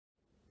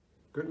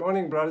Good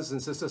morning, brothers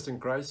and sisters in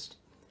Christ.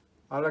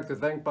 I'd like to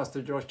thank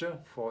Pastor Joshua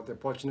for the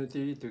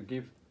opportunity to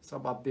give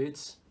some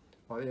updates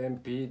on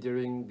AMP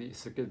during the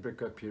circuit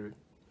breaker period.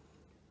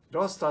 It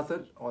all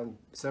started on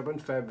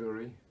 7th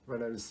February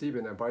when I received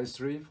an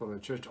advisory from the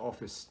church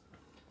office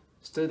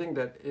stating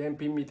that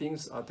AMP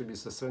meetings are to be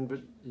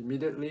suspended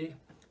immediately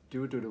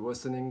due to the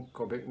worsening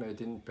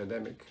COVID-19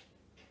 pandemic.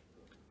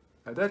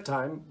 At that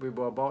time, we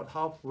were about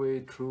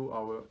halfway through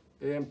our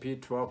AMP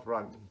 12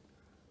 run,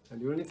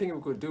 and the only thing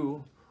we could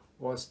do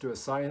was to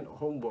assign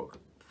homework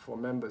for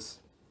members.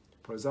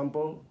 For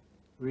example,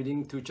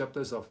 reading 2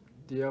 chapters of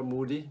Dear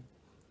Moody,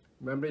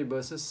 memory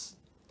verses,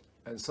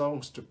 and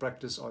songs to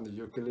practice on the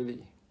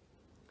ukulele.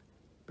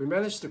 We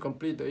managed to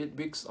complete the 8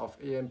 weeks of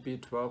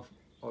AMP 12,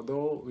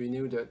 although we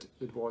knew that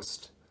it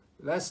was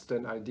less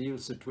than ideal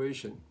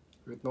situation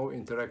with no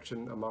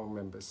interaction among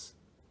members.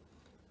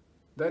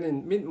 Then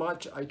in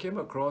mid-March, I came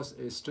across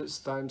a Straits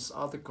Times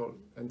article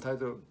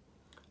entitled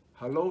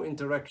Hello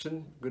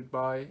Interaction,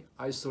 Goodbye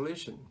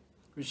Isolation,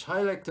 which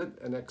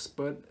highlighted an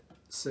expert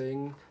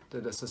saying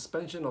that the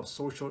suspension of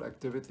social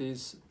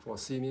activities for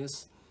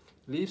seniors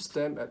leaves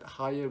them at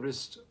higher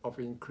risk of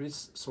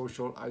increased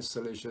social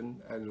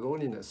isolation and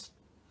loneliness.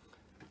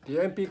 The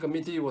MP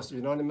committee was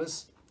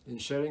unanimous in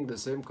sharing the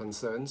same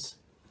concerns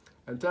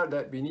and felt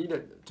that we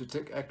needed to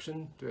take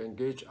action to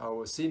engage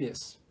our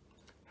seniors.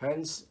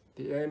 Hence,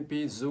 the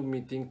AMP Zoom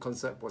meeting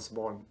concept was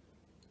born.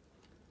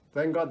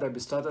 Thank God that we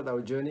started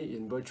our journey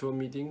in virtual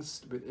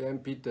meetings with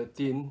AMP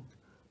 13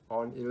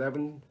 on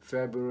 11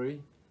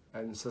 February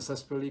and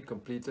successfully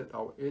completed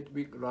our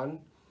 8-week run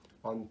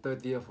on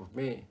 30th of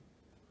May.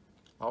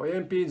 Our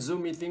AMP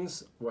Zoom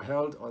meetings were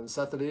held on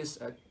Saturdays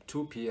at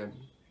 2 p.m.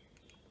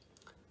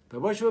 The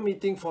virtual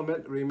meeting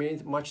format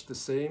remained much the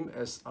same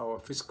as our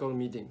physical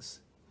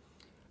meetings.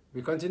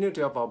 We continue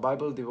to have our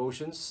Bible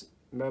devotions,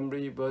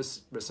 memory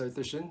verse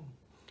recitation,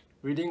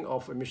 reading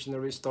of a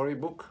missionary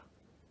storybook,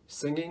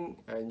 singing,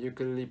 and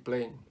ukulele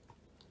playing.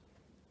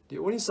 The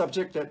only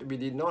subject that we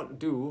did not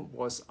do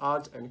was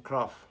art and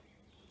craft.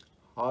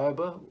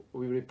 However,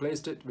 we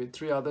replaced it with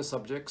 3 other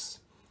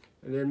subjects,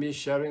 namely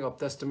sharing of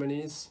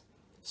testimonies,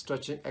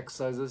 stretching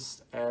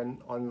exercises,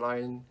 and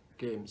online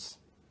games.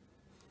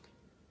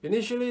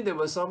 Initially, there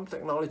were some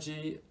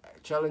technology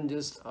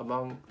challenges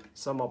among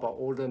some of our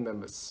older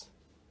members.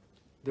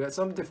 They had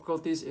some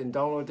difficulties in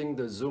downloading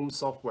the Zoom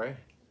software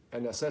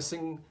and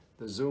accessing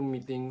the Zoom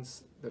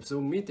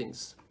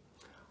meetings.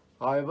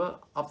 However,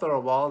 after a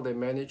while, they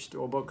managed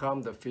to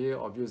overcome the fear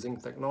of using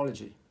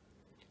technology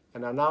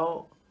and are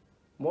now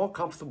more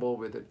comfortable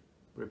with it.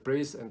 We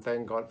praise and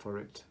thank God for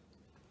it.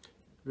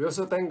 We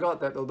also thank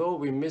God that although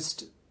we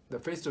missed the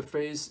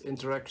face-to-face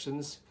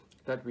interactions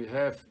that we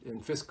have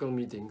in physical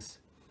meetings,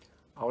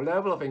 our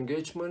level of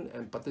engagement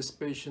and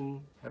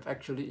participation have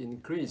actually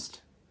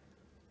increased.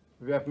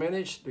 We have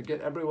managed to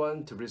get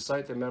everyone to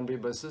recite the memory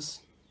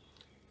verses,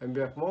 and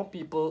we have more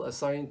people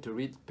assigned to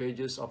read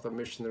pages of the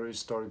missionary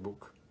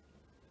storybook.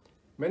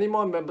 Many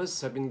more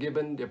members have been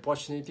given the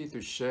opportunity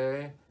to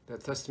share their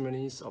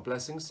testimonies of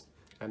blessings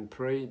and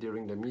pray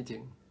during the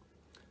meeting.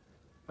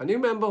 A new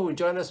member who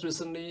joined us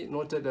recently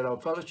noted that our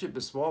fellowship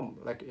is warm,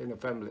 like in a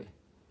family.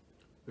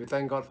 We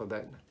thank God for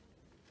that.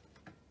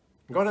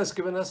 God has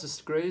given us His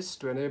grace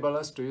to enable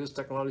us to use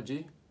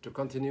technology to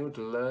continue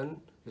to learn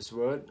His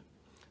Word,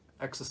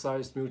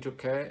 exercise mutual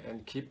care,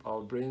 and keep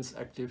our brains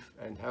active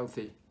and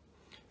healthy.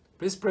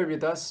 Please pray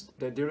with us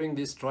that during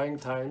these trying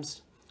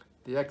times,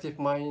 the Active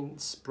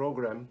Minds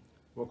program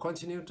will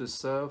continue to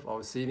serve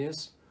our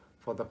seniors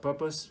for the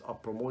purpose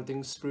of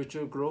promoting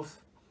spiritual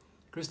growth,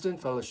 Christian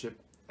fellowship,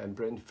 and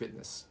brain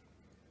fitness.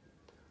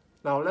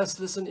 Now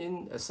let's listen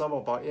in as some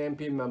of our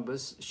AMP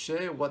members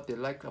share what they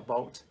like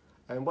about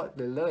and what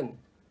they learned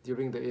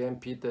during the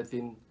AMP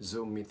 13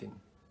 Zoom meeting.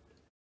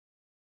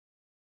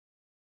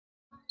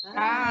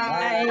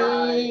 Hi.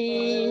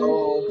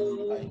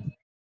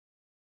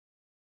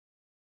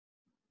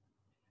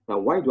 Now,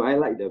 why do I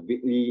like the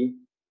weekly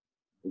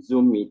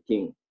Zoom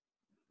meeting?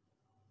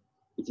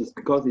 It is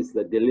because it's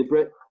the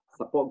deliberate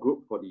support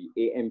group for the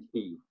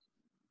AMP,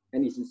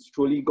 and it is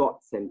truly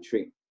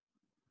God-centric.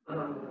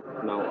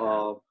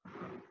 Now,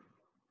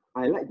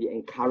 I like the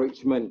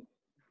encouragement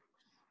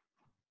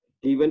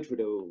given through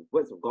the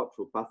words of God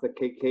through Pastor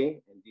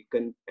KK and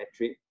Deacon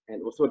Patrick,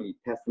 and also the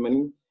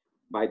testimony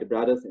by the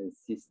brothers and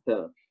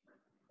sisters.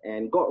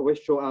 And God always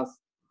show us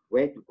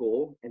where to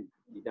go and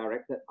He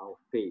directed our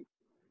faith.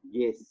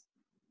 Yes,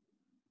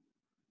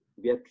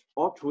 we are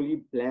all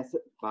truly blessed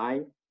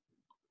by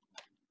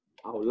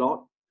our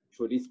Lord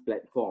through this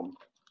platform.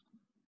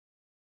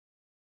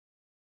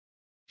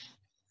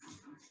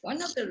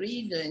 One of the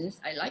reasons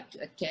I like to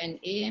attend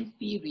AMP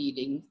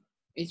readings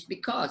is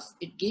because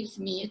it gives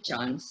me a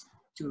chance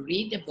to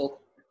read a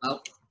book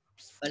out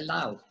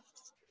aloud.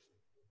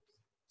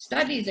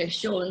 Studies have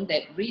shown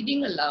that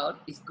reading aloud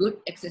is good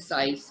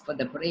exercise for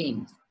the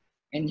brain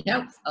and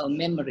helps our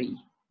memory.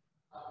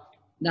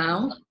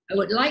 Now, I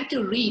would like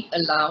to read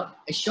aloud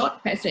a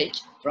short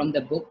passage from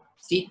the book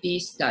City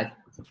Stud.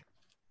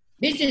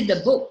 This is the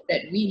book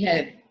that we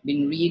have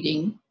been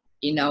reading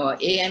in our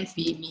AMP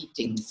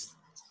meetings.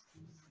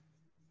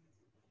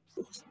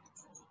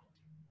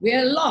 "We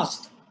are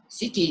lost,"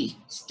 City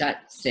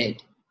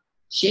said,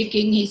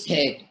 shaking his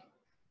head.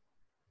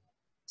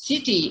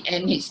 City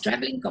and his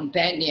traveling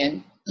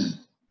companion,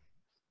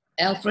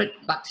 Alfred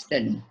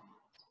Buxton,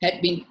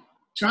 had been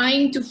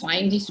trying to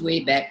find his way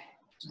back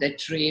to the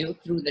trail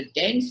through the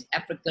dense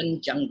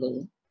African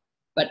jungle,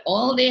 but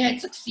all they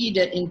had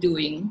succeeded in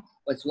doing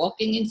was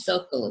walking in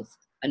circles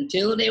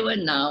until they were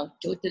now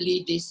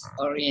totally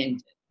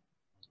disoriented.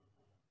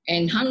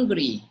 "And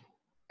hungry,"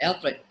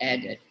 Alfred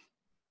added.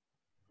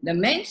 The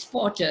men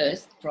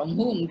spotters from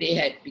whom they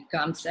had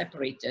become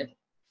separated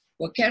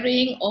were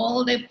carrying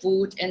all their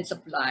food and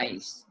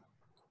supplies.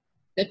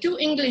 The two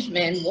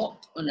Englishmen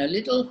walked on a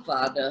little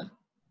farther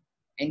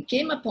and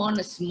came upon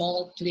a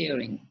small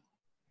clearing.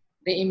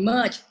 They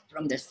emerged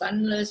from the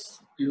sunless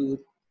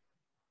gloom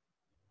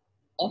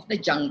of the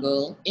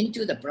jungle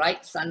into the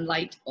bright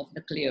sunlight of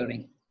the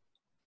clearing.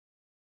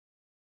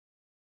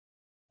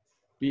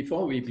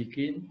 Before we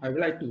begin, I would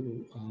like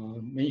to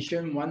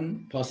mention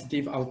one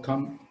positive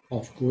outcome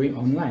of going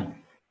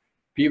online.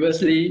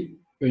 Previously,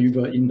 when we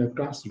were in the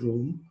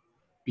classroom,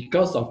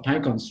 because of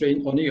time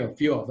constraint, only a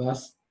few of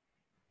us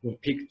were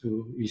picked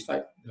to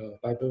recite the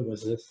Bible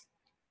verses.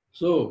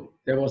 So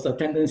there was a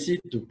tendency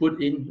to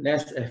put in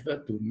less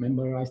effort to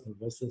memorize the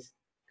verses.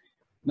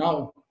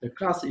 Now the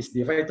class is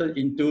divided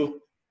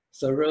into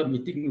several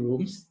meeting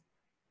rooms.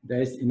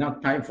 There is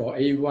enough time for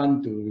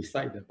everyone to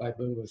recite the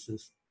Bible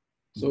verses.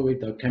 So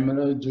with the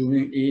camera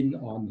zooming in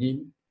on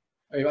him,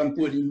 everyone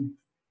put in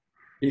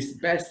his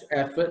best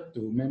effort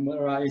to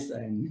memorize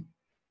and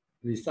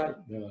recite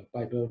the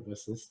Bible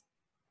verses.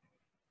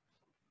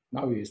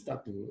 Now we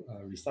start to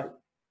recite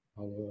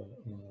our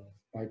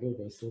Bible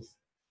verses.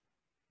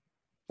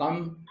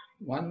 Psalm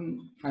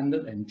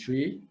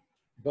 103,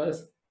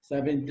 verse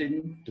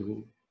 17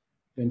 to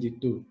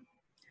 22.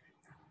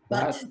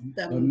 But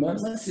the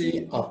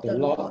mercy of the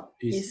Lord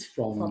is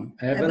from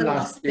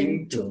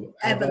everlasting to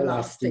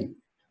everlasting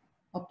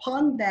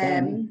upon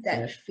them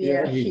that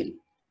fear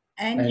him,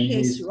 and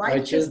his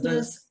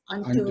righteousness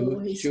unto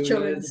his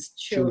children's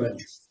children.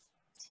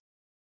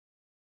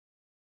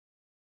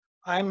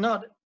 I'm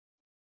not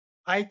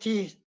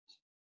IT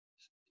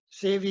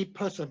savvy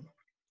person.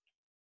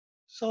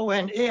 So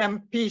when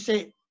AMP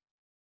said,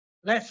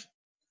 let's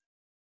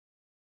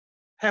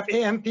have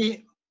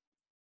AMP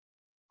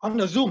on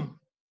the Zoom,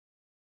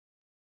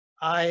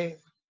 I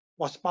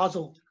was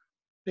puzzled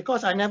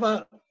because I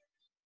never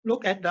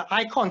look at the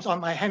icons on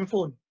my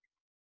handphone.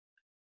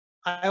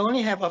 I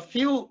only have a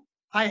few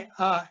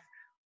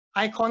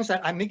icons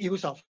that I make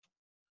use of.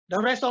 The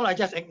rest all I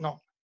just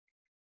ignore.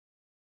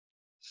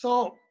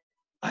 So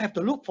I have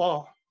to look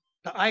for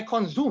the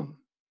icon Zoom.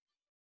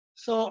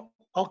 So,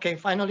 okay,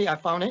 finally I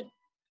found it.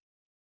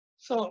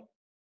 So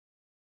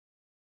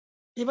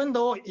even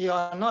though you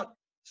are not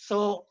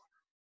so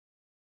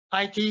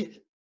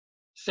IT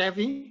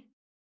savvy,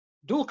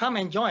 do come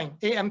and join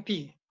AMP.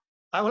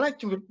 I would like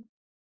to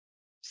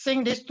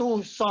sing these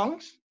two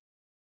songs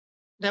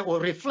that will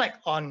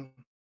reflect on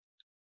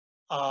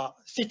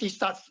City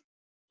Star's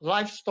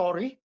life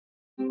story.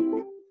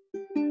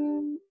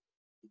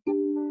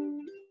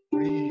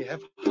 We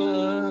have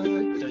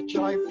heard the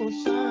joyful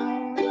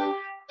sound.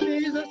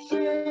 Jesus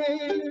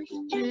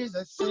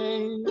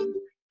saves,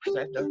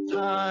 set the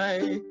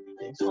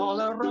tidings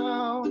all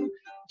around.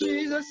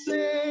 Jesus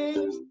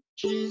saves,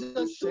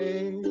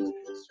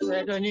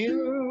 spread the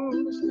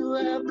news to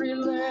every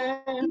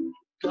land.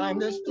 Climb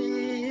the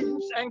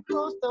steeps and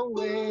cross the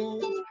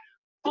waves.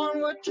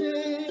 Onward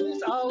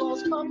 'tis our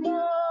Lord's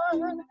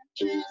command.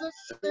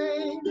 Jesus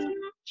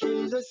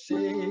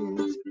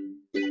saves.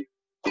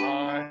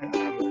 I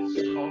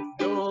am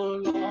no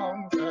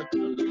longer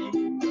to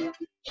linger.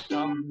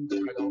 Some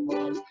kind of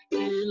world's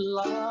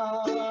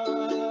delight.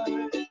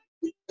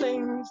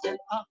 Things that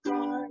are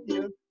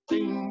higher,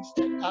 things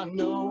that are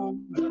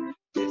nobler,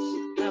 this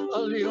have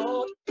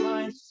allured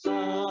my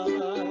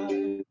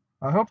sight.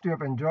 I hope you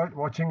have enjoyed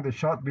watching the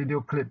short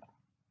video clip.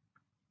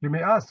 You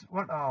may ask,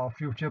 what are our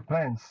future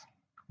plans?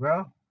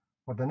 Well,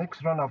 for the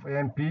next round of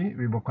AMP,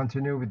 we will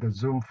continue with the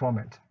Zoom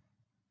format.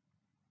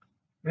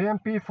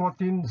 AMP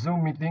 14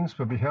 Zoom meetings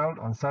will be held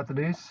on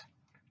Saturdays,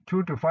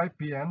 2 to 5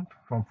 p.m.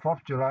 from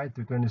 4th July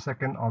to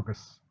 22nd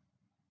August.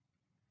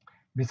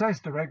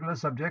 Besides the regular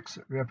subjects,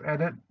 we have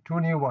added two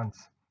new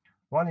ones.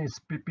 One is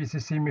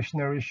PPCC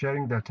missionaries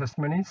sharing their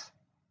testimonies,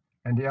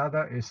 and the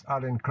other is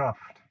art and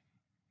craft.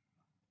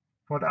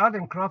 For the art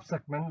and craft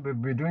segment, we'll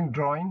be doing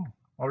drawing,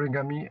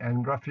 origami,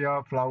 and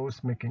raffia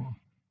flowers making.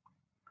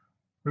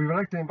 We would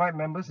like to invite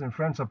members and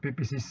friends of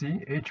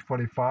PPCC age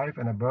 45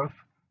 and above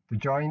to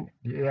join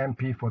the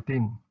AMP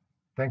 14.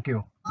 Thank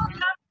you.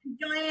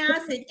 Join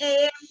us in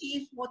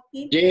AMP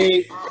 14.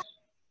 Jay,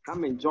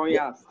 come and join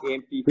us,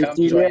 AMP 14.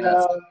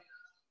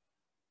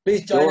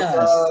 Please join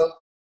us.